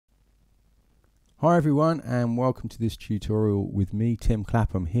Hi everyone, and welcome to this tutorial with me, Tim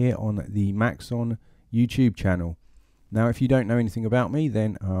Clapham, here on the Maxon YouTube channel. Now if you don't know anything about me,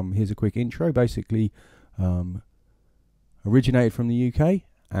 then here's a quick intro. Basically, originated from the UK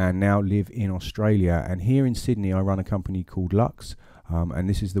and now live in Australia, and here in Sydney I run a company called Lux, and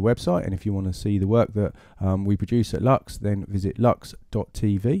this is the website. And if you want to see the work that we produce at Lux, then visit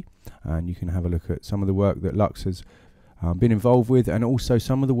lux.tv and you can have a look at some of the work that Lux has been involved with, and also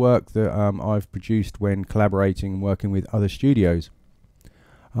some of the work that I've produced when collaborating and working with other studios.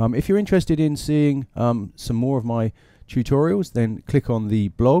 If you're interested in seeing some more of my tutorials, then click on the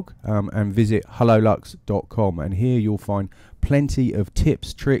blog and visit hellolux.com, and here you'll find plenty of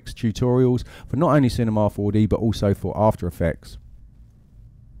tips, tricks, tutorials for not only Cinema 4D but also for After Effects.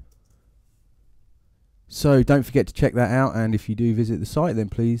 So don't forget to check that out, and if you do visit the site, then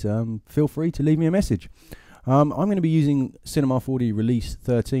please feel free to leave me a message. I'm going to be using Cinema 4D Release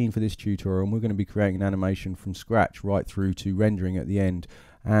 13 for this tutorial, and we're going to be creating an animation from scratch right through to rendering at the end.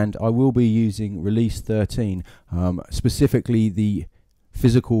 And I will be using Release 13, specifically the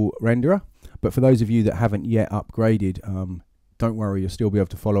physical renderer. But for those of you that haven't yet upgraded, don't worry, you'll still be able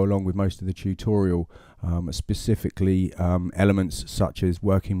to follow along with most of the tutorial, specifically elements such as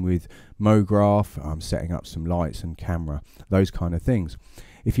working with MoGraph, setting up some lights and camera, those kind of things.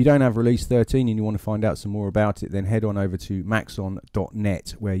 If you don't have Release 13 and you want to find out some more about it, then head on over to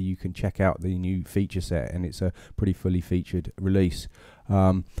maxon.net, where you can check out the new feature set, and it's a pretty fully featured release.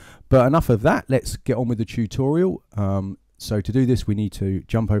 But enough of that, let's get on with the tutorial. So to do this, we need to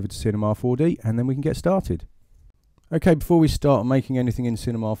jump over to Cinema 4D and then we can get started. Okay, before we start making anything in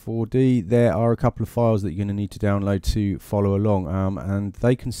Cinema 4D, there are a couple of files that you're going to need to download to follow along, and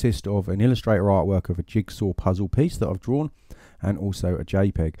they consist of an Illustrator artwork of a jigsaw puzzle piece that I've drawn, and also a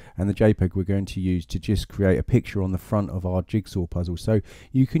JPEG. And the JPEG we're going to use to just create a picture on the front of our jigsaw puzzle. So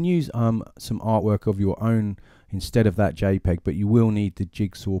you can use some artwork of your own instead of that JPEG, but you will need the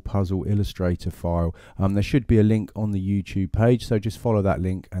Jigsaw Puzzle Illustrator file. There should be a link on the YouTube page, so just follow that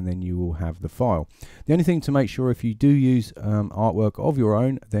link and then you will have the file. The only thing to make sure, if you do use artwork of your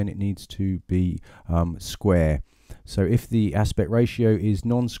own, then it needs to be square. So if the aspect ratio is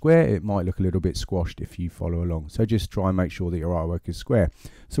non-square, it might look a little bit squashed if you follow along. So just try and make sure that your artwork is square.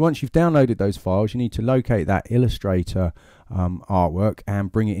 So once you've downloaded those files, you need to locate that Illustrator artwork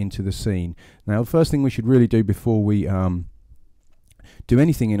and bring it into the scene. Now the first thing we should really do before we do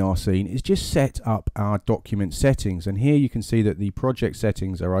anything in our scene is just set up our document settings. And here you can see that the project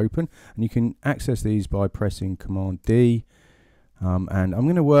settings are open, and you can access these by pressing Command D. And I'm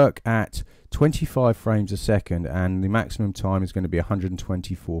going to work at 25 frames a second, and the maximum time is going to be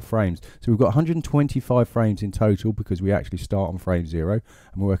 124 frames. So we've got 125 frames in total because we actually start on frame 0 and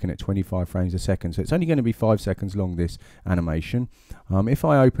we're working at 25 frames a second. So it's only going to be 5 seconds long, this animation. If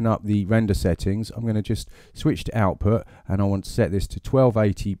I open up the render settings, I'm going to just switch to output, and I want to set this to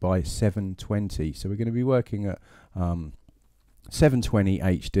 1280 by 720. So we're going to be working at 720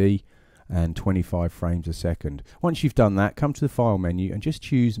 HD and 25 frames a second. Once you've done that, come to the file menu and just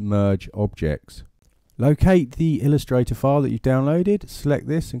choose Merge Objects. Locate the Illustrator file that you've downloaded, select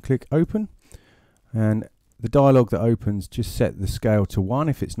this and click Open, and the dialog that opens, just set the scale to 1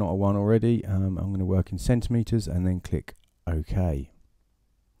 if it's not a 1 already. I'm going to work in centimeters and then click OK.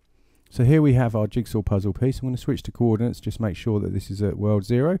 So here we have our jigsaw puzzle piece. I'm going to switch to coordinates, just make sure that this is at world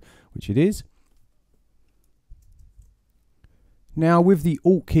 0, which it is. Now with the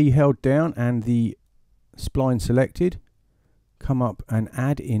Alt key held down and the spline selected, come up and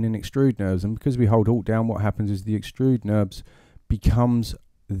add in an extrude NURBS, and because we hold Alt down, what happens is the extrude NURBS becomes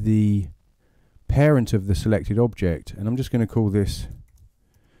the parent of the selected object, and I'm just going to call this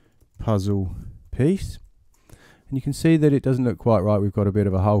puzzle piece. And you can see that it doesn't look quite right, we've got a bit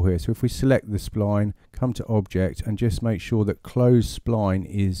of a hole here. So if we select the spline, come to Object and just make sure that Close Spline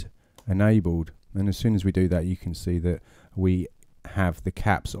is enabled, and as soon as we do that, you can see that we have the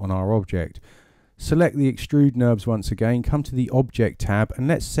caps on our object. Select the extrude NURBS once again, come to the Object tab, and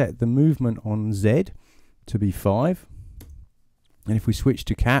let's set the movement on Z to be 5. And if we switch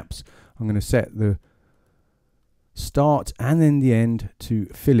to caps, I'm going to set the start and then the end to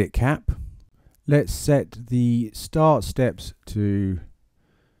fillet cap. Let's set the start steps to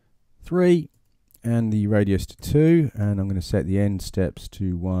 3 and the radius to 2, and I'm going to set the end steps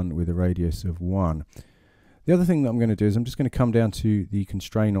to 1 with a radius of 1. The other thing that I'm going to do is I'm just going to come down to the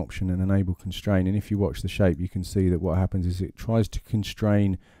constrain option and enable constrain, and if you watch the shape you can see that what happens is it tries to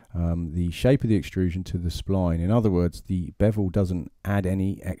constrain the shape of the extrusion to the spline. In other words, the bevel doesn't add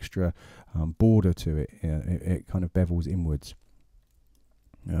any extra border to it. It kind of bevels inwards.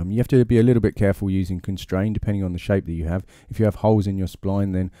 You have to be a little bit careful using constrain depending on the shape that you have. If you have holes in your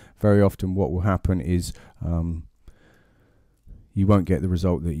spline, then very often what will happen is you won't get the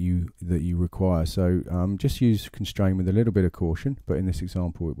result that you require. So just use constrain with a little bit of caution, but in this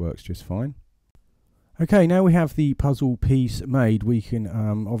example it works just fine. Okay, now we have the puzzle piece made. We can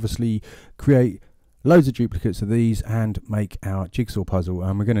obviously create loads of duplicates of these and make our jigsaw puzzle.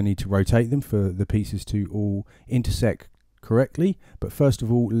 We're going to need to rotate them for the pieces to all intersect correctly, but first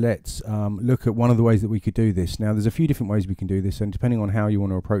of all let's look at one of the ways that we could do this. Now there's a few different ways we can do this, and depending on how you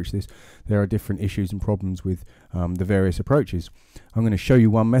want to approach this, there are different issues and problems with the various approaches. I'm going to show you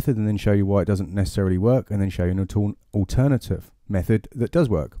one method and then show you why it doesn't necessarily work, and then show you an alternative method that does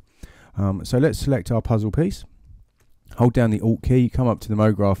work. So let's select our puzzle piece, hold down the Alt key, come up to the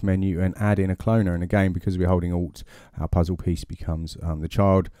MoGraph menu and add in a cloner, and again because we're holding Alt, our puzzle piece becomes the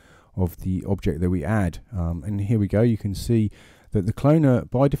child of the object that we add. And here we go, you can see that the cloner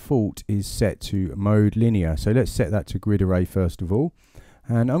by default is set to mode linear. So let's set that to grid array first of all,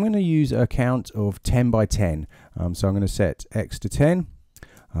 and I'm going to use a count of 10 by 10. So I'm going to set X to 10,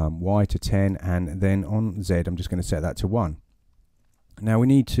 Y to 10, and then on Z I'm just going to set that to 1. Now we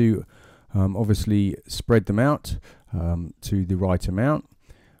need to obviously spread them out to the right amount,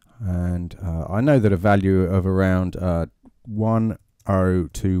 and I know that a value of around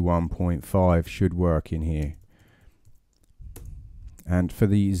 1021.5 should work in here. And for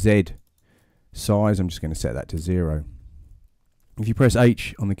the Z size, I'm just going to set that to 0. If you press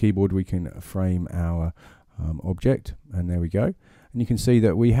H on the keyboard, we can frame our object, and there we go. And you can see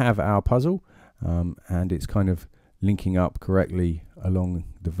that we have our puzzle, and it's kind of linking up correctly along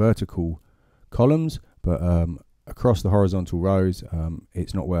the vertical columns, but across the horizontal rows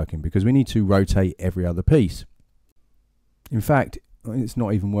it's not working because we need to rotate every other piece. In fact, it's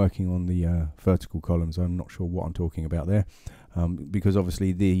not even working on the vertical columns. I'm not sure what I'm talking about there, because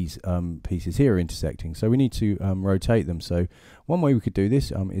obviously these pieces here are intersecting, so we need to rotate them. So one way we could do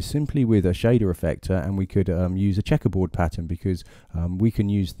this is simply with a shader effector, and we could use a checkerboard pattern, because we can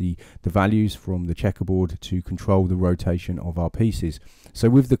use the values from the checkerboard to control the rotation of our pieces. So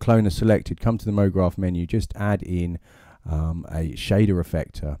with the cloner selected, come to the MoGraph menu, just add in a shader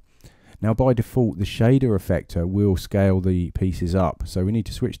effector. Now by default the shader effector will scale the pieces up, so we need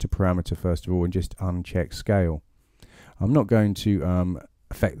to switch to parameter first of all and just uncheck scale. I'm not going to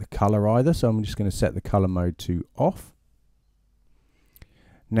affect the color either, so I'm just going to set the color mode to off.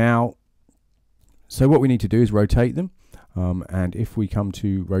 Now, so what we need to do is rotate them, and if we come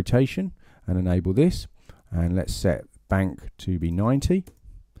to rotation and enable this, and let's set bank to be 90.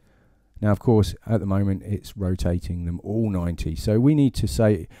 Now of course at the moment it's rotating them all 90, so we need to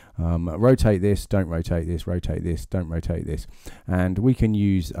say rotate this, don't rotate this, rotate this, don't rotate this, and we can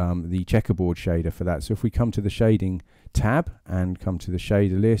use the checkerboard shader for that. So if we come to the shading tab and come to the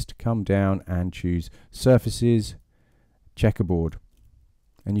shader list, come down and choose surfaces, checkerboard,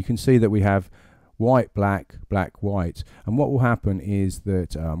 and you can see that we have white, black, black, white, and what will happen is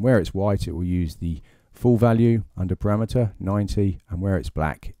that where it's white it will use the full value under parameter 90, and where it's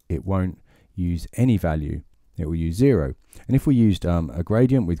black it won't use any value, it will use 0. And if we used a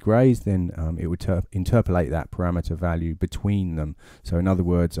gradient with grays, then it would interpolate that parameter value between them. So in other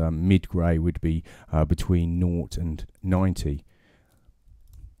words, mid gray would be between 0 and 90.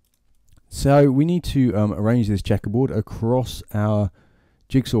 So we need to arrange this checkerboard across our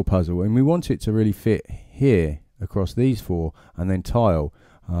jigsaw puzzle, and we want it to really fit here across these four and then tile.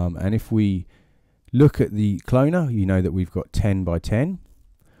 And if we look at the cloner, you know that we've got 10 by 10,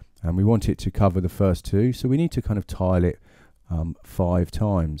 and we want it to cover the first two, so we need to kind of tile it 5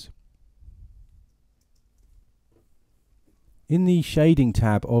 times. In the shading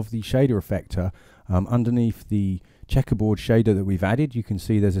tab of the shader effector, underneath the checkerboard shader that we've added, you can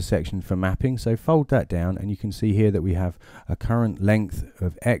see there's a section for mapping, so fold that down and you can see here that we have a current length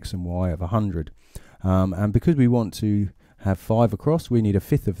of X and Y of 100, and because we want to have 5 across, we need a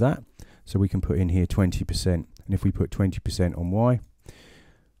fifth of that. So we can put in here 20%, and if we put 20% on Y,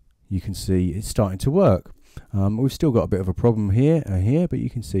 you can see it's starting to work. We've still got a bit of a problem here, but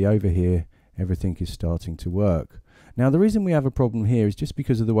you can see over here everything is starting to work. Now the reason we have a problem here is just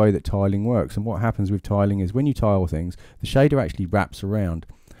because of the way that tiling works, and what happens with tiling is when you tile things, the shader actually wraps around.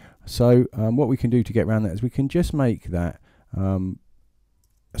 So what we can do to get around that is we can just make that a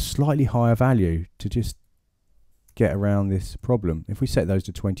slightly higher value to just get around this problem. If we set those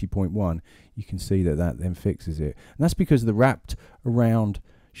to 20.1, you can see that that then fixes it, and that's because the wrapped around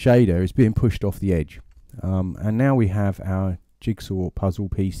shader is being pushed off the edge, and now we have our jigsaw puzzle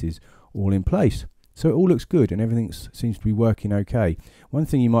pieces all in place, so it all looks good and everything seems to be working okay. One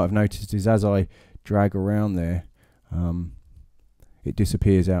thing you might have noticed is as I drag around there, it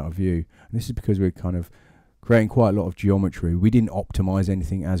disappears out of view. And this is because we're kind of creating quite a lot of geometry. We didn't optimize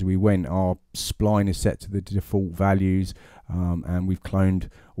anything as we went. Our spline is set to the default values, and we've cloned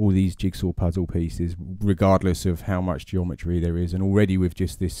all these jigsaw puzzle pieces regardless of how much geometry there is. And already with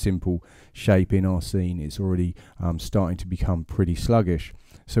just this simple shape in our scene, it's already starting to become pretty sluggish.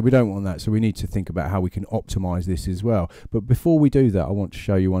 So we don't want that. So we need to think about how we can optimize this as well. But before we do that, I want to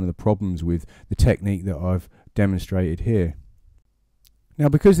show you one of the problems with the technique that I've demonstrated here. Now,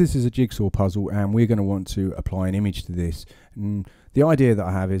 because this is a jigsaw puzzle and we're going to want to apply an image to this, and the idea that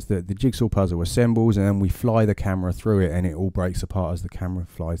I have is that the jigsaw puzzle assembles and then we fly the camera through it and it all breaks apart as the camera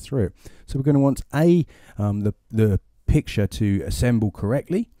flies through it. So we're going to want the picture to assemble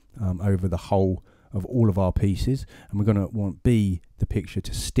correctly over the whole of all of our pieces, and we're going to want B, the picture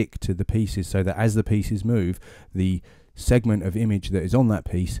to stick to the pieces so that as the pieces move, the segment of image that is on that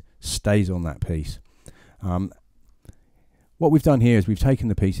piece stays on that piece. What we've done here is we've taken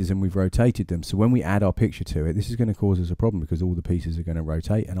the pieces and we've rotated them, so when we add our picture to it, this is going to cause us a problem because all the pieces are going to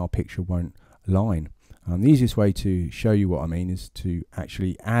rotate and our picture won't align. The easiest way to show you what I mean is to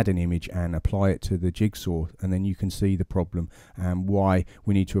actually add an image and apply it to the jigsaw, and then you can see the problem and why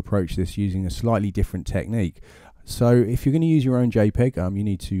we need to approach this using a slightly different technique. So if you're going to use your own JPEG, you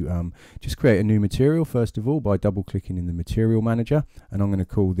need to just create a new material first of all by double clicking in the material manager, and I'm going to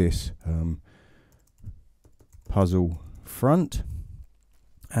call this puzzle front,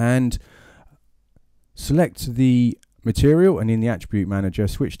 and select the material, and in the attribute manager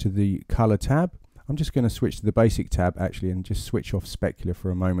switch to the color tab. I'm just going to switch to the basic tab actually and just switch off specular for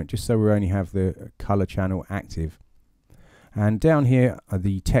a moment, just so we only have the color channel active. And down here are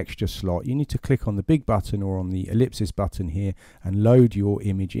the texture slot. You need to click on the big button or on the ellipsis button here and load your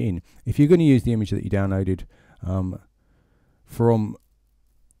image in. If you're going to use the image that you downloaded from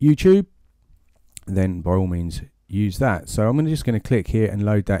YouTube, then by all means use that. So I'm just going to click here and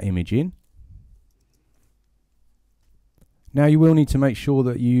load that image in. Now you will need to make sure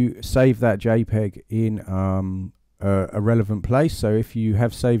that you save that JPEG in a relevant place. So if you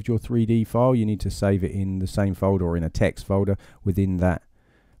have saved your 3D file, you need to save it in the same folder or in a text folder within that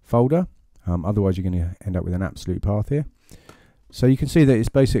folder. Otherwise you're going to end up with an absolute path here. So you can see that it's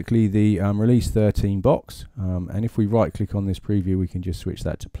basically the release 13 box, and if we right click on this preview, we can just switch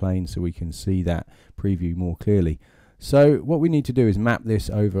that to plain so we can see that preview more clearly. So what we need to do is map this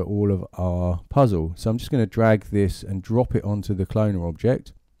over all of our puzzle. So I'm just going to drag this and drop it onto the cloner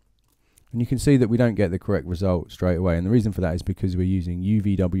object, and you can see that we don't get the correct result straight away, and the reason for that is because we're using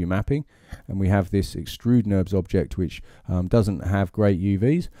UVW mapping, and we have this extrude NURBS object which doesn't have great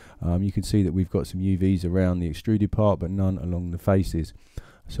UVs. You can see that we've got some UVs around the extruded part but none along the faces,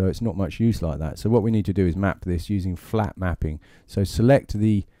 so it's not much use like that. So what we need to do is map this using flat mapping. So select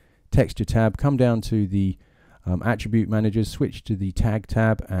the texture tab, come down to the attribute managers, switch to the tag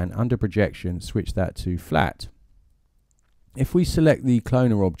tab, and under projection switch that to flat. If we select the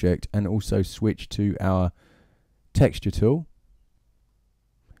cloner object and also switch to our texture tool,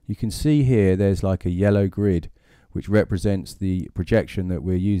 you can see here there's like a yellow grid which represents the projection that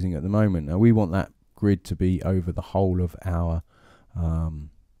we're using at the moment. Now we want that grid to be over the whole of our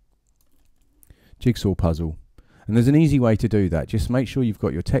jigsaw puzzle. And there's an easy way to do that. Just make sure you've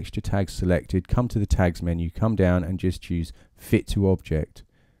got your texture tags selected, come to the tags menu, come down and just choose fit to object.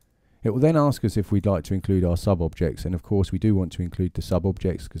 It will then ask us if we'd like to include our sub-objects, and of course we do want to include the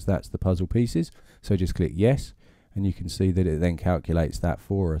sub-objects because that's the puzzle pieces. So just click yes, and you can see that it then calculates that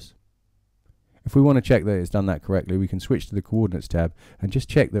for us. If we want to check that it's done that correctly, we can switch to the coordinates tab and just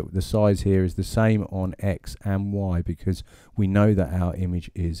check that the size here is the same on X and Y, because we know that our image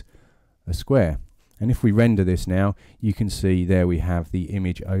is a square. And if we render this now, you can see there we have the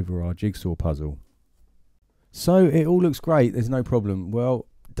image over our jigsaw puzzle. So it all looks great, there's no problem. Well,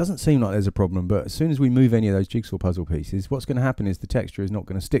 it doesn't seem like there's a problem, but as soon as we move any of those jigsaw puzzle pieces, what's going to happen is the texture is not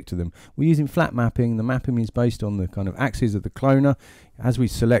going to stick to them. We're using flat mapping. The mapping is based on the kind of axis of the cloner. As we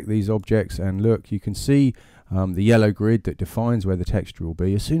select these objects and look, you can see the yellow grid that defines where the texture will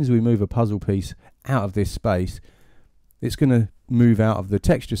be. As soon as we move a puzzle piece out of this space, it's going to move out of the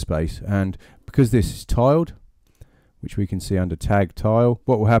texture space, and because this is tiled, which we can see under tag tile,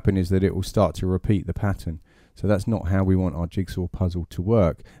 what will happen is that it will start to repeat the pattern. So that's not how we want our jigsaw puzzle to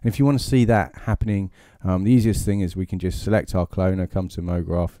work. And if you want to see that happening, the easiest thing is we can just select our cloner, come to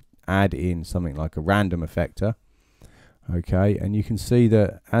MoGraph, add in something like a random effector. Okay, and you can see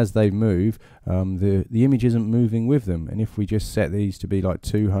that as they move, the image isn't moving with them. And if we just set these to be like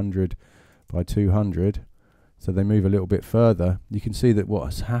 200 by 200, so they move a little bit further, you can see that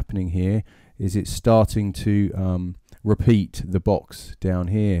what's happening here is it's starting to repeat the box down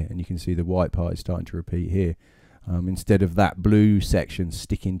here, and you can see the white part is starting to repeat here. instead of that blue section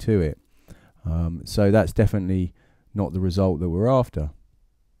sticking to it. So that's definitely not the result that we're after.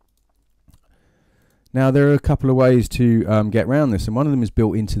 Now there are a couple of ways to get around this, and one of them is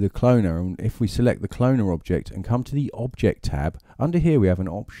built into the cloner. And if we select the cloner object and come to the object tab, under here we have an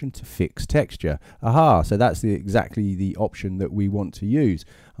option to fix texture. Aha, so that's exactly the option that we want to use.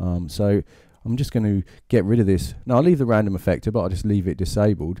 So I'm just going to get rid of this. Now I'll leave the random effector, but I'll just leave it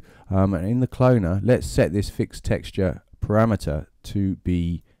disabled. And in the cloner, let's set this fixed texture parameter to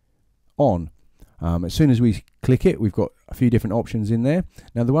be on. As soon as we click it, we've got a few different options in there.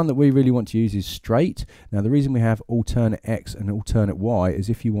 Now the one that we really want to use is straight. Now the reason we have alternate X and alternate Y is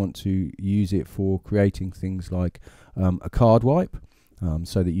if you want to use it for creating things like a card wipe,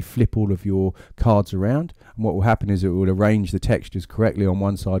 so that you flip all of your cards around, and what will happen is it will arrange the textures correctly on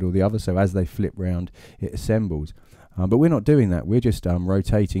one side or the other, so as they flip round it assembles. But we're not doing that, we're just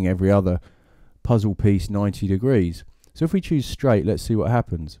rotating every other puzzle piece 90 degrees. So if we choose straight, let's see what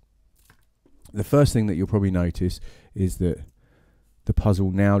happens. The first thing that you'll probably notice is that the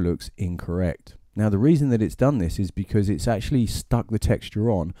puzzle now looks incorrect. Now the reason that it's done this is because it's actually stuck the texture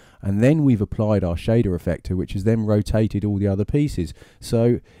on, and then we've applied our shader effector, which has then rotated all the other pieces.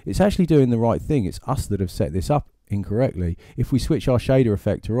 So it's actually doing the right thing. It's us that have set this up incorrectly. If we switch our shader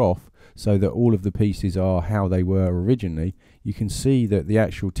effector off so that all of the pieces are how they were originally, you can see that the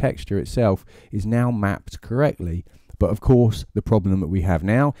actual texture itself is now mapped correctly. But of course, the problem that we have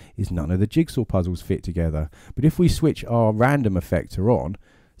now is none of the jigsaw puzzles fit together. But if we switch our random effector on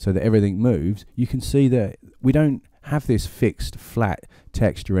so that everything moves, you can see that we don't have this fixed flat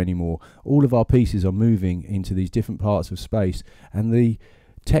texture anymore. All of our pieces are moving into these different parts of space, and the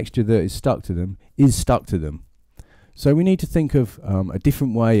texture that is stuck to them is stuck to them. So we need to think of a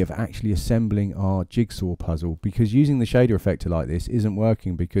different way of actually assembling our jigsaw puzzle, because using the shader effector like this isn't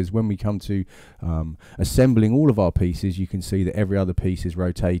working, because when we come to assembling all of our pieces, you can see that every other piece is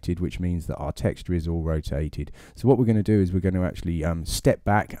rotated, which means that our texture is all rotated. So what we're going to do is we're going to actually step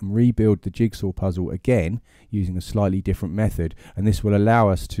back and rebuild the jigsaw puzzle again using a slightly different method, and this will allow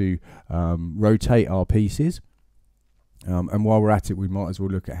us to rotate our pieces. And while we're at it, we might as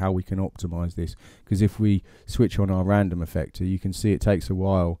well look at how we can optimize this, because if we switch on our random effector, you can see it takes a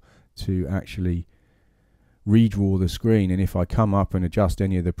while to actually redraw the screen, and if I come up and adjust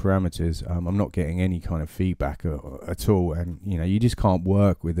any of the parameters, I'm not getting any kind of feedback at all. And you know, you just can't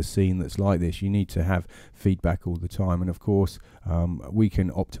work with a scene that's like this. You need to have feedback all the time, and of course we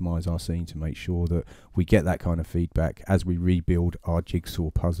can optimize our scene to make sure that we get that kind of feedback as we rebuild our jigsaw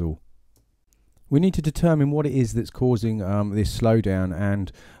puzzle. We need to determine what it is that's causing this slowdown, and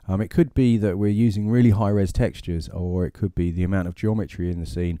it could be that we're using really high-res textures, or it could be the amount of geometry in the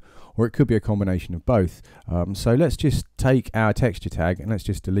scene, or it could be a combination of both. So let's just take our texture tag and let's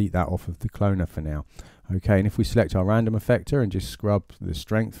just delete that off of the cloner for now. Okay, and if we select our random effector and just scrub the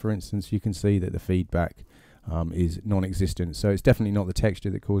strength, for instance, you can see that the feedback is non-existent. So it's definitely not the texture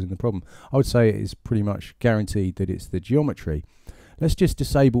that's causing the problem. I would say it is pretty much guaranteed that it's the geometry. Let's just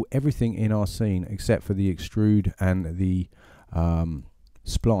disable everything in our scene except for the extrude and the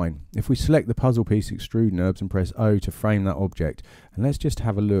spline. If we select the puzzle piece extrude NURBS and press O to frame that object, and let's just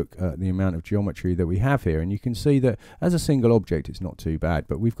have a look at the amount of geometry that we have here, and you can see that as a single object it's not too bad,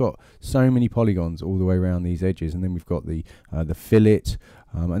 but we've got so many polygons all the way around these edges, and then we've got the fillet,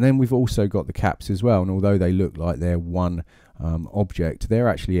 and then we've also got the caps as well, and although they look like they're one object, they're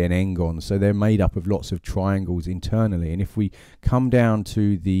actually an n-gon, so they're made up of lots of triangles internally. And if we come down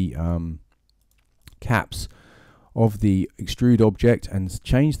to the caps of the extrude object and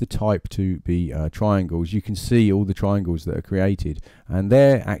change the type to be triangles, you can see all the triangles that are created, and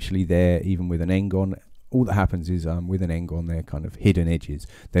they're actually there even with an n-gon. All that happens is with an n-gon, they're kind of hidden edges.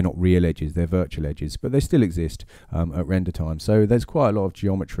 They're not real edges, they're virtual edges, but they still exist at render time. So there's quite a lot of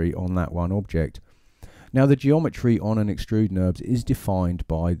geometry on that one object. Now the geometry on an extrude NURBS is defined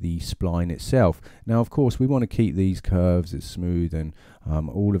by the spline itself. Now of course we want to keep these curves as smooth and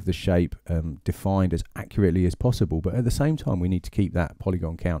all of the shape defined as accurately as possible, but at the same time we need to keep that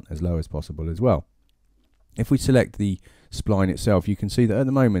polygon count as low as possible as well. If we select the spline itself, you can see that at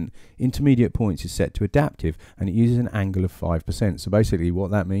the moment intermediate points is set to adaptive, and it uses an angle of 5%. So basically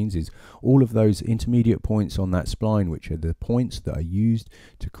what that means is all of those intermediate points on that spline, which are the points that are used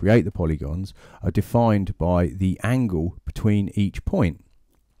to create the polygons, are defined by the angle between each point.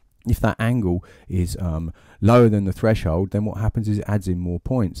 If that angle is lower than the threshold, then what happens is it adds in more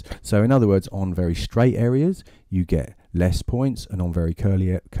points. So in other words, on very straight areas you get less points, and on very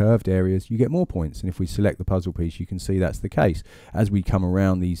curved areas you get more points. And if we select the puzzle piece, you can see that's the case. As we come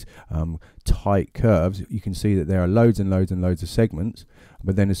around these tight curves, you can see that there are loads and loads and loads of segments,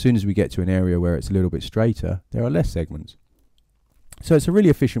 but then as soon as we get to an area where it's a little bit straighter, there are less segments. So it's a really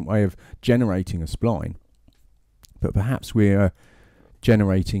efficient way of generating a spline, but perhaps we're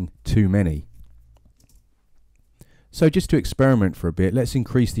generating too many. So just to experiment for a bit, let's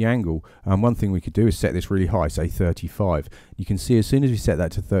increase the angle. One thing we could do is set this really high, say 35. You can see as soon as we set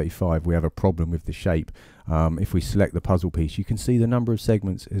that to 35, we have a problem with the shape. If we select the puzzle piece, you can see the number of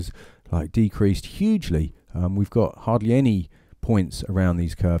segments is like decreased hugely. We've got hardly any points around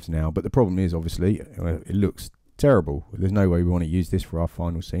these curves now, but the problem is obviously it looks terrible. There's no way we want to use this for our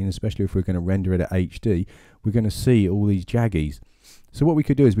final scene, especially if we're going to render it at HD. We're going to see all these jaggies. So what we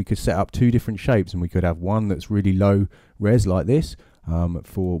could do is we could set up two different shapes, and we could have one that's really low res like this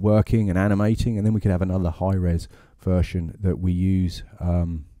for working and animating, and then we could have another high res version that we use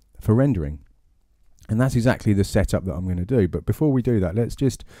for rendering. And that's exactly the setup that I'm going to do. But before we do that, let's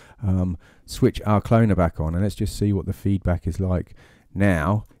just switch our cloner back on, and let's just see what the feedback is like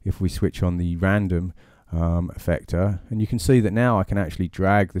now if we switch on the random effector. And you can see that now I can actually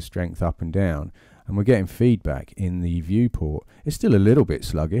drag the strength up and down, and we're getting feedback in the viewport. It's still a little bit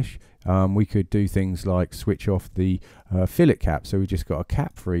sluggish. We could do things like switch off the fillet cap, so we just got a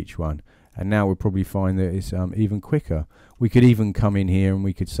cap for each one, and now we'll probably find that it's even quicker. We could even come in here and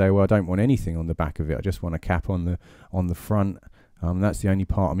we could say, well, I don't want anything on the back of it, I just want a cap on the front. That's the only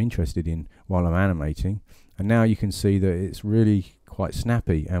part I'm interested in while I'm animating. And now you can see that it's really quite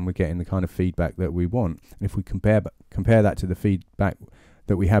snappy, and we're getting the kind of feedback that we want. And if we compare that to the feedback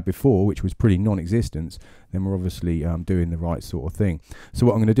that we had before, which was pretty non-existent, then we're obviously doing the right sort of thing. So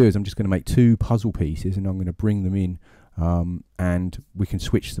what I'm going to do is I'm just going to make two puzzle pieces, and I'm going to bring them in, and we can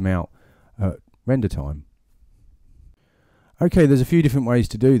switch them out at render time. Okay, there's a few different ways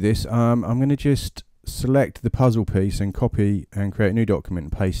to do this. I'm going to just select the puzzle piece and copy and create a new document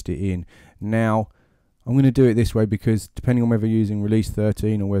and paste it in. Now I'm going to do it this way because depending on whether you're using release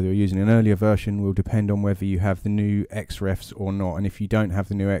 13 or whether you're using an earlier version will depend on whether you have the new XRefs or not. And if you don't have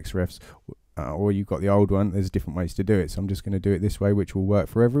the new XRefs or you've got the old one, there's different ways to do it. So I'm just going to do it this way, which will work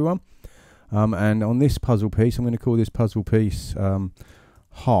for everyone. And on this puzzle piece, I'm going to call this puzzle piece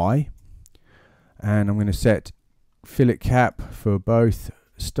high, and I'm going to set fillet cap for both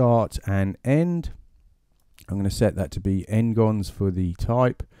start and end. I'm going to set that to be n-gons for the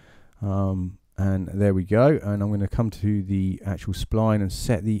type. And there we go, and I'm going to come to the actual spline and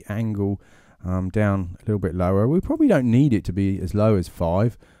set the angle down a little bit lower. We probably don't need it to be as low as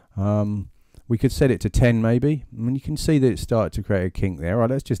 5. We could set it to 10 maybe. I mean, you can see that it started to create a kink there. Right,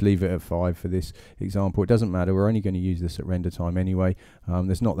 let's just leave it at 5 for this example. It doesn't matter, we're only going to use this at render time anyway.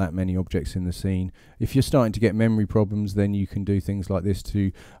 There's not that many objects in the scene. If you're starting to get memory problems, then you can do things like this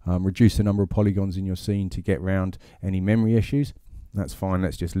to reduce the number of polygons in your scene to get around any memory issues. That's fine,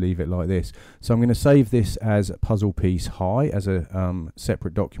 let's just leave it like this. So I'm going to save this as puzzle piece high as a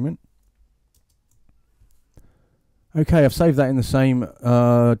separate document. Okay, I've saved that in the same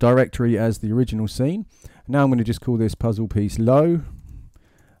directory as the original scene. Now I'm going to just call this puzzle piece low,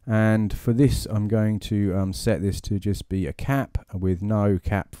 and for this I'm going to set this to just be a cap with no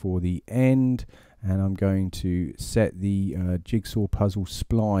cap for the end, and I'm going to set the jigsaw puzzle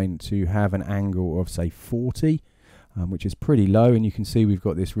spline to have an angle of say 40. Which is pretty low, and you can see we've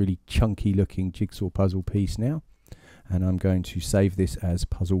got this really chunky looking jigsaw puzzle piece now, and I'm going to save this as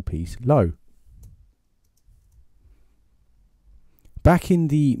puzzle piece low. Back in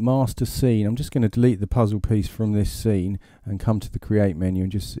the master scene, I'm just going to delete the puzzle piece from this scene and come to the create menu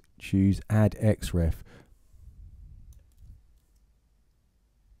and just choose add XRef.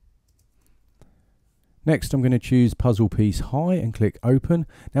 Next I'm going to choose puzzle piece high and click open.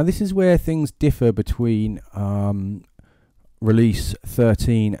 Now this is where things differ between release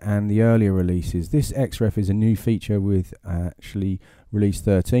 13 and the earlier releases. This XRef is a new feature with actually release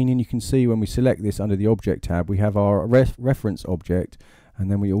 13, and you can see when we select this under the object tab we have our reference object,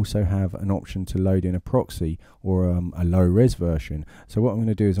 and then we also have an option to load in a proxy or a low res version. So what I'm going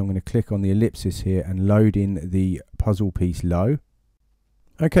to do is I'm going to click on the ellipsis here and load in the puzzle piece low.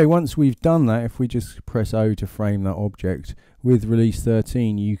 Okay, once we've done that, if we just press O to frame that object, with release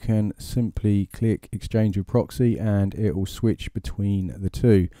 13 you can simply click exchange with proxy and it will switch between the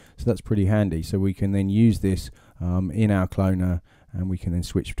two. So that's pretty handy. So we can then use this in our cloner, and we can then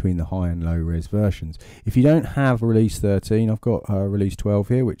switch between the high and low res versions. If you don't have release 13, I've got release 12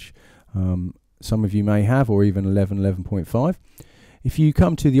 here, which some of you may have, or even 11, 11.5. If you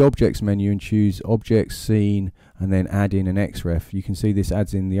come to the Objects menu and choose Objects, Scene, and then add in an XRef, you can see this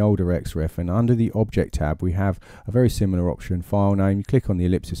adds in the older XRef, and under the Object tab we have a very similar option, File Name. You click on the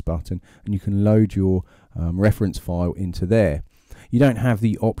ellipsis button and you can load your reference file into there. You don't have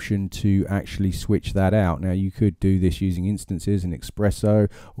the option to actually switch that out. Now you could do this using instances and Espresso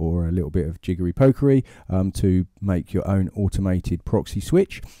or a little bit of jiggery pokery to make your own automated proxy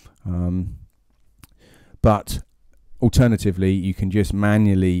switch. But alternatively, you can just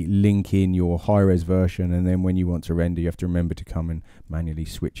manually link in your high-res version, and then when you want to render, you have to remember to come and manually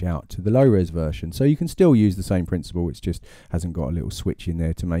switch out to the low-res version. So you can still use the same principle, it's just hasn't got a little switch in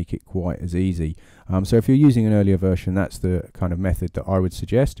there to make it quite as easy. So if you're using an earlier version, that's the kind of method that I would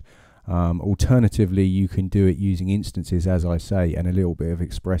suggest. Alternatively, you can do it using instances, as I say, and a little bit of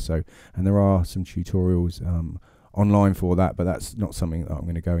Espresso, and there are some tutorials online for that, but that's not something that I'm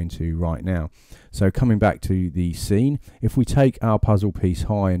going to go into right now. So coming back to the scene, if we take our puzzle piece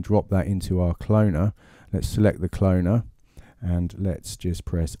high and drop that into our cloner, let's select the cloner and let's just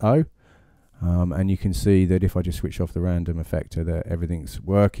press O, and you can see that if I just switch off the random effector, that everything's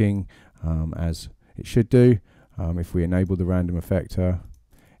working as it should do. If we enable the random effector,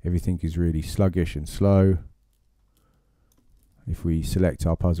 everything is really sluggish and slow. If we select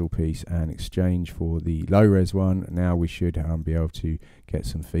our puzzle piece and exchange for the low-res one, now we should be able to get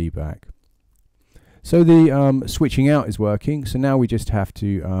some feedback. So the switching out is working, so now we just have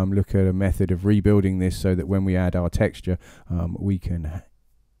to look at a method of rebuilding this so that when we add our texture, we can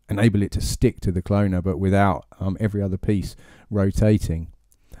enable it to stick to the cloner, but without every other piece rotating.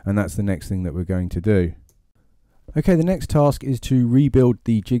 And that's the next thing that we're going to do. Okay, the next task is to rebuild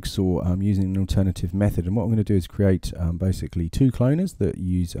the jigsaw using an alternative method, and what I'm going to do is create basically two cloners that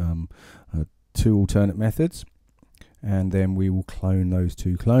use two alternate methods, and then we will clone those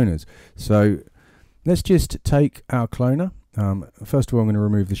two cloners. So let's just take our cloner. First of all, I'm going to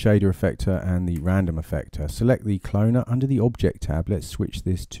remove the shader effector and the random effector. Select the cloner. Under the Object tab, let's switch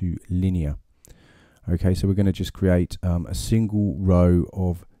this to linear. Okay, so we're going to just create a single row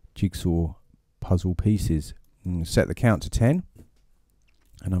of jigsaw puzzle pieces. Set the count to 10,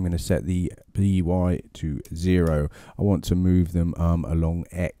 and I'm going to set the BY to 0. I want to move them along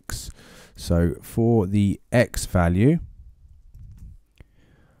X. So for the X value,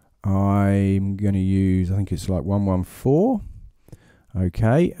 I'm going to use, I think it's like 114.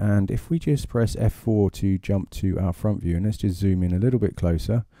 Okay, and if we just press F4 to jump to our front view, and let's just zoom in a little bit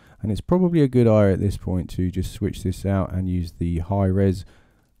closer, and it's probably a good idea at this point to just switch this out and use the high-res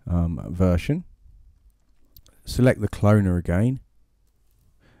version. Select the cloner again,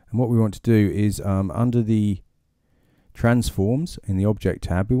 and what we want to do is under the transforms in the Object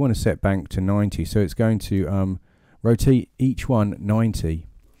tab, we want to set bank to 90, so it's going to rotate each one 90.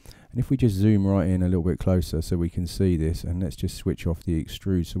 And if we just zoom right in a little bit closer so we can see this, and let's just switch off the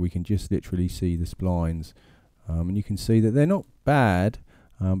extrude so we can just literally see the splines, and you can see that they're not bad,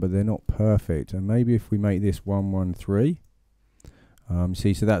 but they're not perfect. And maybe if we make this 113,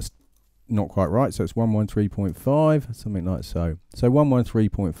 see, so that's not quite right, so it's 113.5, something like so. So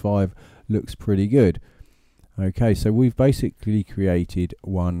 113.5 looks pretty good. Okay, so we've basically created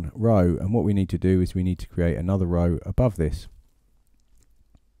one row, and what we need to do is we need to create another row above this.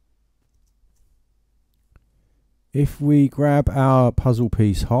 If we grab our puzzle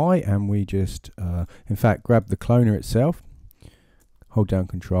piece high and we just, in fact, grab the cloner itself, hold down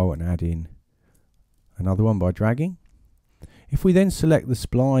Control and add in another one by dragging. If we then select the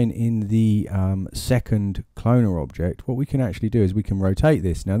spline in the second cloner object, what we can actually do is we can rotate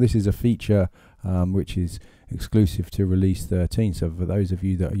this. Now this is a feature which is exclusive to release 13, so for those of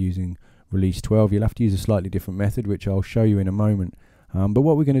you that are using release 12, you'll have to use a slightly different method, which I'll show you in a moment. But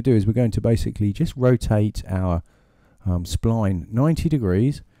what we're going to do is we're going to basically just rotate our spline 90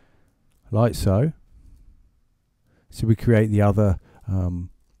 degrees, like so. So we create the other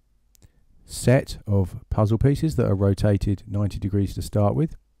set of puzzle pieces that are rotated 90 degrees to start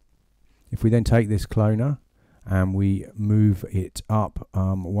with. If we then take this cloner and we move it up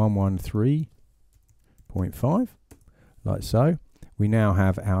 113.5, like so, we now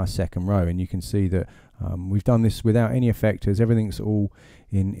have our second row, and you can see that we've done this without any effectors. Everything's all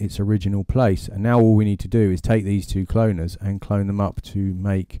in its original place, and now all we need to do is take these two cloners and clone them up to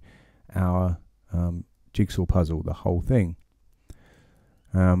make our jigsaw puzzle, the whole thing.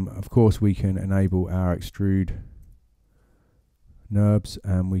 Of course, we can enable our extrude NURBS,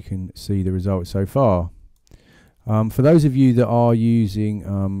 and we can see the results so far. For those of you that are using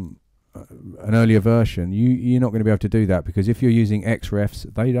an earlier version, you're not going to be able to do that, because if you're using XRefs,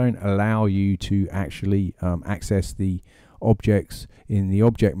 they don't allow you to actually access the objects in the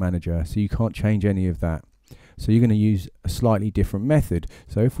object manager, so you can't change any of that. So you're going to use a slightly different method.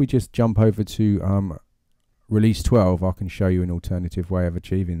 So if we just jump over to release 12, I can show you an alternative way of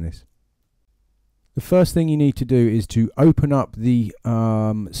achieving this. The first thing you need to do is to open up the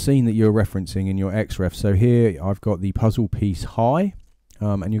scene that you're referencing in your XRef. So here I've got the puzzle piece high,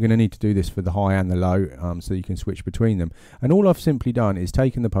 and you're going to need to do this for the high and the low, so you can switch between them. And all I've simply done is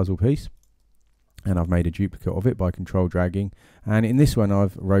taken the puzzle piece and I've made a duplicate of it by control dragging, and in this one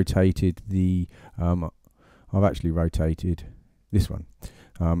I've rotated the I've actually rotated this one,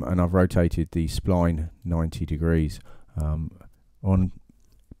 and I've rotated the spline 90 degrees on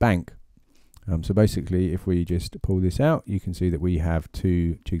bank. So basically, if we just pull this out, you can see that we have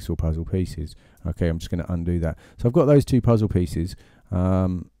two jigsaw puzzle pieces. Okay, I'm just going to undo that. So I've got those two puzzle pieces.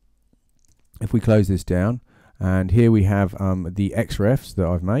 If we close this down, and here we have the XRefs that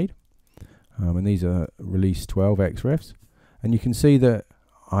I've made, and these are release 12 XRefs, and you can see that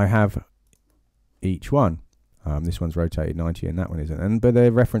I have each one. This one's rotated 90 and that one isn't, but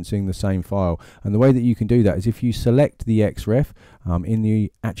they're referencing the same file. And the way that you can do that is if you select the XRef in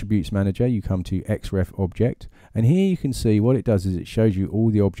the attributes manager, you come to XRef object, and here you can see what it does is it shows you all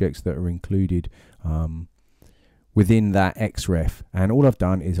the objects that are included within that XRef. And all I've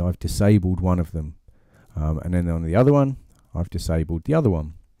done is I've disabled one of them, and then on the other one I've disabled the other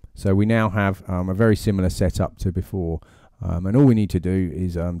one. So we now have a very similar setup to before. And all we need to do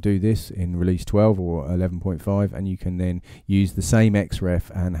is do this in release 12 or 11.5, and you can then use the same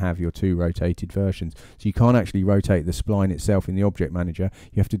XRef and have your two rotated versions. So you can't actually rotate the spline itself in the object manager.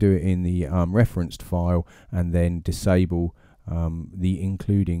 You have to do it in the referenced file and then disable the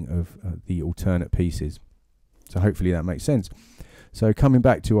including of the alternate pieces. So hopefully that makes sense. So coming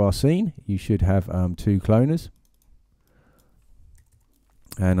back to our scene, you should have two cloners,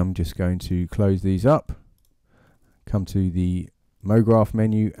 and I'm just going to close these up. Come to the MoGraph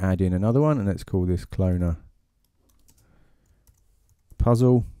menu, add in another one, and let's call this cloner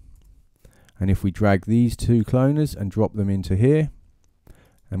puzzle. And if we drag these two cloners and drop them into here,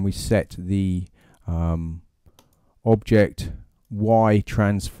 and we set the object Y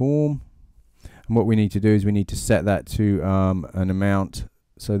transform, and what we need to do is we need to set that to an amount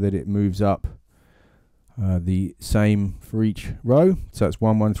so that it moves up the same for each row. So it's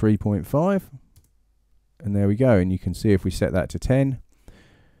 113.5. And there we go, and you can see if we set that to 10,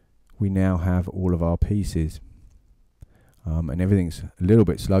 we now have all of our pieces. And everything's a little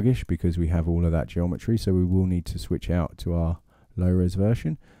bit sluggish because we have all of that geometry, so we will need to switch out to our low-res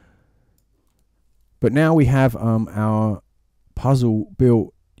version. But now we have our puzzle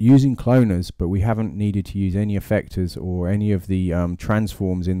built using cloners, but we haven't needed to use any effectors or any of the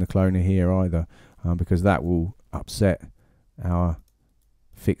transforms in the cloner here either, because that will upset our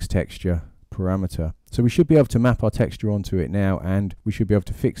fixed texture parameter. So we should be able to map our texture onto it now, and we should be able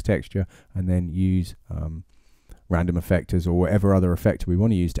to fix texture and then use random effectors or whatever other effector we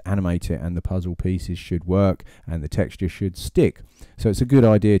want to use to animate it, and the puzzle pieces should work and the texture should stick. So it's a good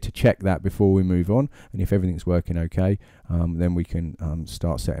idea to check that before we move on, and if everything's working okay, then we can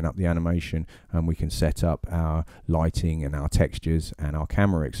start setting up the animation, and we can set up our lighting and our textures and our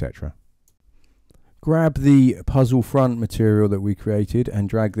camera, etc. Grab the puzzle front material that we created and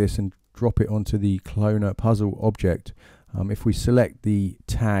drag this and drop it onto the cloner puzzle object. If we select the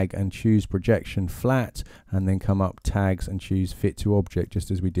tag and choose projection flat, and then come up tags and choose fit to object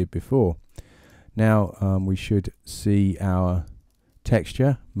just as we did before, now we should see our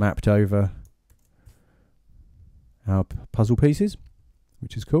texture mapped over our puzzle pieces,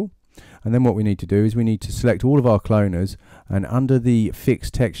 which is cool. And then what we need to do is we need to select all of our cloners, and under the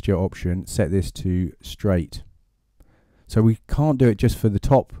fixed texture option set this to straight. So we can't do it just for the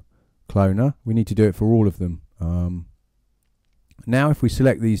top cloner, we need to do it for all of them. Now if we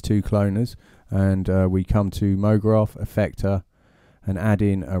select these two cloners and we come to MoGraph effector and add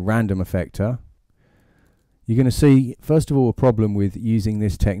in a random effector, you're going to see first of all a problem with using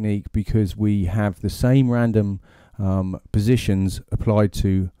this technique, because we have the same random positions applied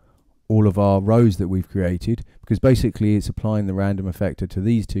to all of our rows that we've created, because basically it's applying the random effector to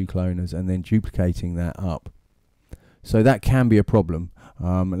these two cloners and then duplicating that up. So that can be a problem.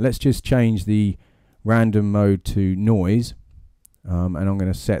 Let's just change the random mode to noise, and I'm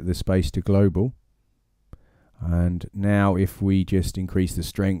going to set the space to global. And now if we just increase the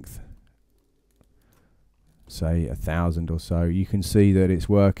strength, say 1000 or so, you can see that it's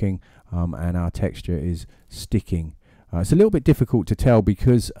working, and our texture is sticking. It's a little bit difficult to tell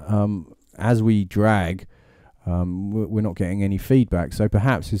because as we drag, we're not getting any feedback, so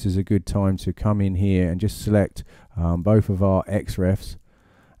perhaps this is a good time to come in here and just select both of our XRefs,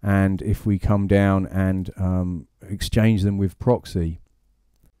 and if we come down and exchange them with proxy.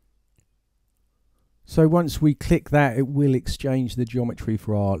 So once we click that, it will exchange the geometry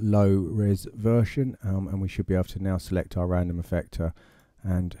for our low res version, and we should be able to now select our random effector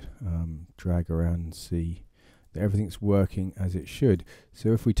and drag around and see that everything's working as it should.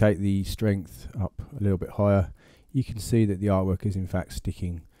 So if we take the strength up a little bit higher, you can see that the artwork is in fact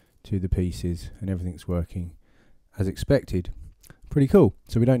sticking to the pieces and everything's working as expected. Pretty cool.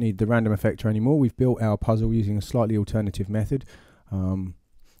 So we don't need the random effector anymore. We've built our puzzle using a slightly alternative method.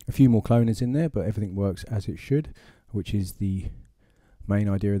 A few more cloners in there, but everything works as it should, which is the main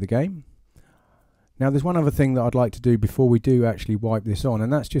idea of the game. Now there's one other thing that I'd like to do before we do actually wipe this on,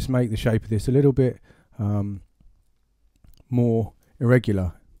 and that's just make the shape of this a little bit more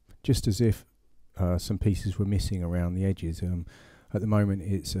irregular, just as if some pieces were missing around the edges. At the moment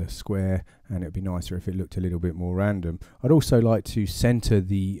it's a square, and it'd be nicer if it looked a little bit more random. I'd also like to center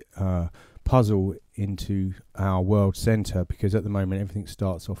the puzzle into our world center, because at the moment everything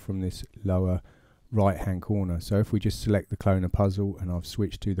starts off from this lower right hand corner. So if we just select the cloner puzzle, and I've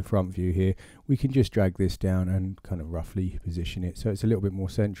switched to the front view here, we can just drag this down and kind of roughly position it so it's a little bit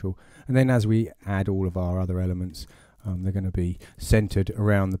more central. And then as we add all of our other elements, they're going to be centered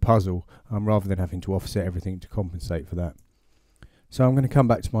around the puzzle, rather than having to offset everything to compensate for that. So I'm going to come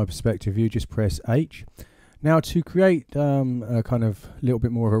back to my perspective view, just press H. Now to create a kind of little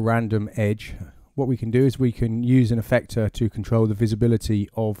bit more of a random edge, what we can do is we can use an effector to control the visibility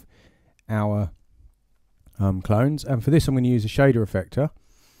of our clones, and for this I'm going to use a shader effector,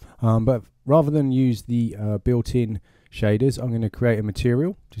 but rather than use the built-in shaders, I'm going to create a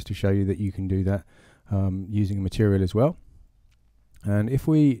material just to show you that you can do that using a material as well. And if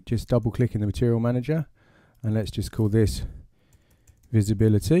we just double click in the material manager, and let's just call this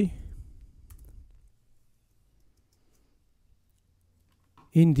visibility.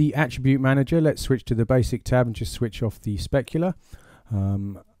 In the attribute manager, let's switch to the basic tab and just switch off the specular.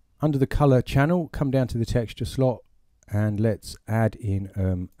 Under the color channel, come down to the texture slot, and let's add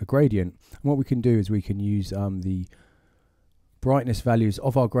in a gradient. And what we can do is we can use the brightness values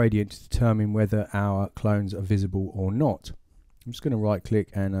of our gradient to determine whether our clones are visible or not. I'm just going to right click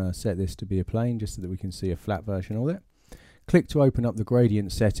and set this to be a plane, just so that we can see a flat version of it. Click to open up the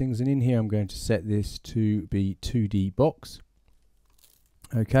gradient settings, and in here I'm going to set this to be 2D box.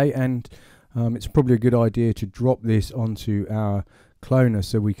 Okay, and it's probably a good idea to drop this onto our cloner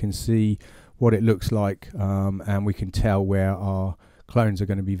so we can see what it looks like, and we can tell where our clones are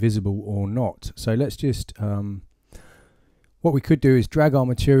going to be visible or not. So let's just what we could do is drag our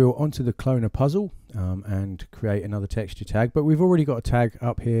material onto the cloner puzzle and create another texture tag, but we've already got a tag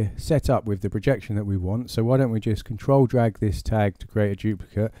up here set up with the projection that we want, so why don't we just control drag this tag to create a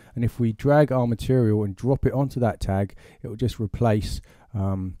duplicate, and if we drag our material and drop it onto that tag, it will just replace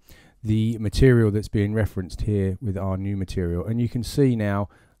the material that's being referenced here with our new material, and you can see now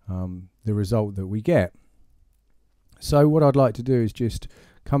the result that we get. So what I'd like to do is just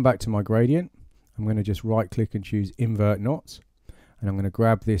come back to my gradient. I'm going to just right click and choose invert knots, and I'm going to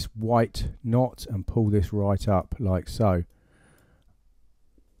grab this white knot and pull this right up like so.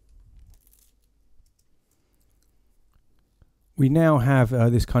 We now have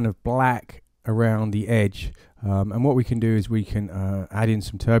this kind of black around the edge, and what we can do is we can add in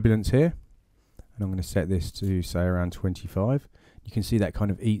some turbulence here, and I'm going to set this to say around 25. You can see that kind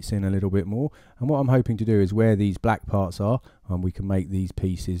of eats in a little bit more, and what I'm hoping to do is where these black parts are, we can make these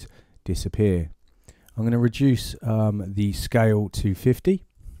pieces disappear. I'm going to reduce the scale to 50,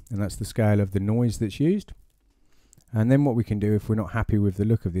 and that's the scale of the noise that's used. And then what we can do, if we're not happy with the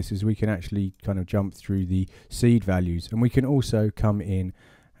look of this, is we can actually kind of jump through the seed values, and we can also come in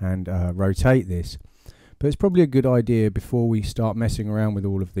and rotate this. But it's probably a good idea before we start messing around with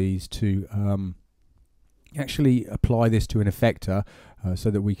all of these to actually apply this to an effector so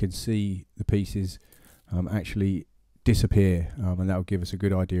that we can see the pieces actually disappear, and that will give us a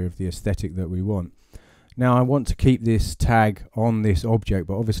good idea of the aesthetic that we want. Now I want to keep this tag on this object,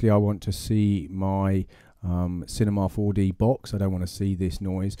 but obviously I want to see my Cinema 4D box. I don't want to see this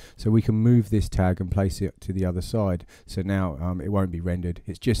noise, so we can move this tag and place it to the other side, so now it won't be rendered,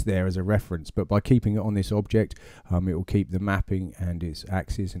 it's just there as a reference, but by keeping it on this object it will keep the mapping and its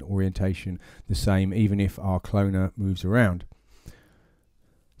axis and orientation the same, even if our cloner moves around.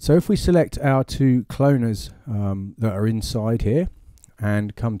 So if we select our two cloners that are inside here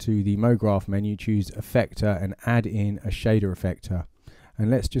and come to the MoGraph menu, choose effector and add in a shader effector, and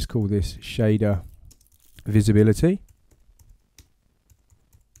let's just call this shader visibility,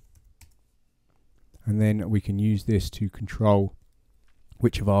 and then we can use this to control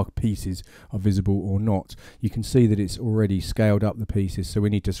which of our pieces are visible or not. You can see that it's already scaled up the pieces, so we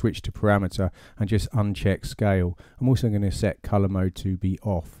need to switch to parameter and just uncheck scale. I'm also going to set color mode to be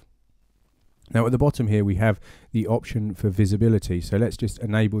off. Now at the bottom here we have the option for visibility, so let's just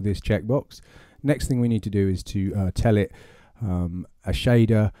enable this checkbox. Next thing we need to do is to tell it a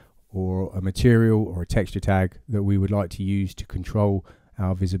shader or a material or a texture tag that we would like to use to control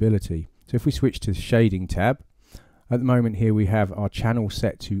our visibility. So if we switch to the shading tab, at the moment here we have our channel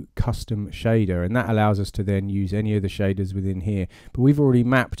set to custom shader, and that allows us to then use any of the shaders within here. But we've already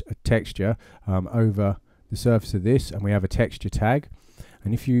mapped a texture over the surface of this, and we have a texture tag.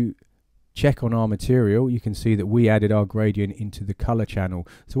 And if you check on our material, you can see that we added our gradient into the color channel.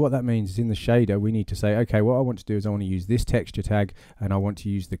 So what that means is in the shader we need to say, okay, what I want to do is I want to use this texture tag and I want to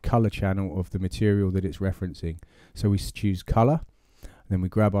use the color channel of the material that it's referencing. So we choose color, then we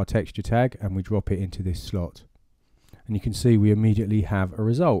grab our texture tag and we drop it into this slot. And you can see we immediately have a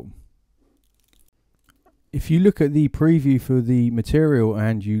result. If you look at the preview for the material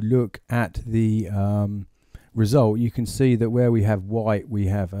and you look at the result, you can see that where we have white we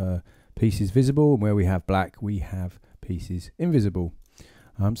have pieces visible, and where we have black we have pieces invisible.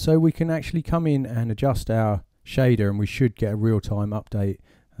 So we can actually come in and adjust our shader and we should get a real-time update.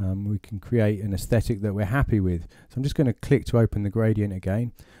 We can create an aesthetic that we're happy with. So I'm just going to click to open the gradient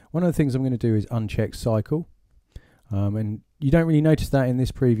again. One of the things I'm going to do is uncheck cycle, and you don't really notice that in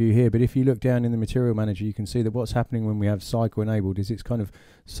this preview here, but if you look down in the material manager you can see that what's happening when we have cycle enabled is it's kind of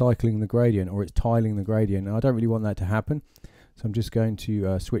cycling the gradient, or it's tiling the gradient, and I don't really want that to happen. So I'm just going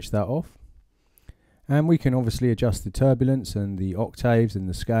to switch that off, and we can obviously adjust the turbulence and the octaves and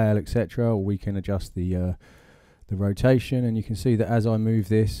the scale, etc., or we can adjust the rotation, and you can see that as I move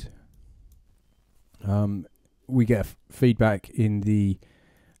this we get feedback in the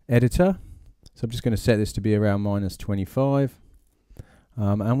editor. So I'm just going to set this to be around -25,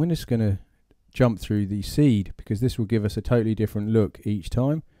 and we're just going to jump through the seed because this will give us a totally different look each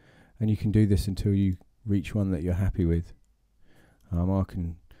time, and you can do this until you reach one that you're happy with. I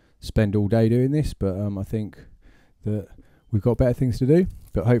can spend all day doing this, but I think that we've got better things to do.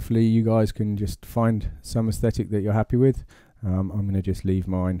 But hopefully you guys can just find some aesthetic that you're happy with. I'm going to just leave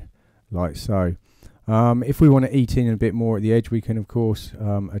mine like so. If we want to eat in a bit more at the edge, we can of course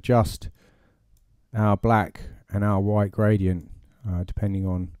adjust our black and our white gradient depending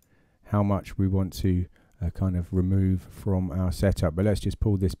on how much we want to kind of remove from our setup. But let's just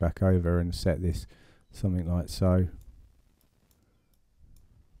pull this back over and set this something like so.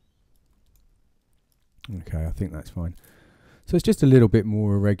 Okay, I think that's fine. So it's just a little bit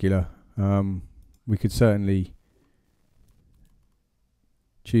more irregular. We could certainly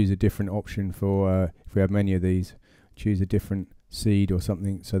choose a different option for if we have many of these, choose a different seed or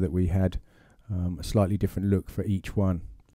something so that we had a slightly different look for each one.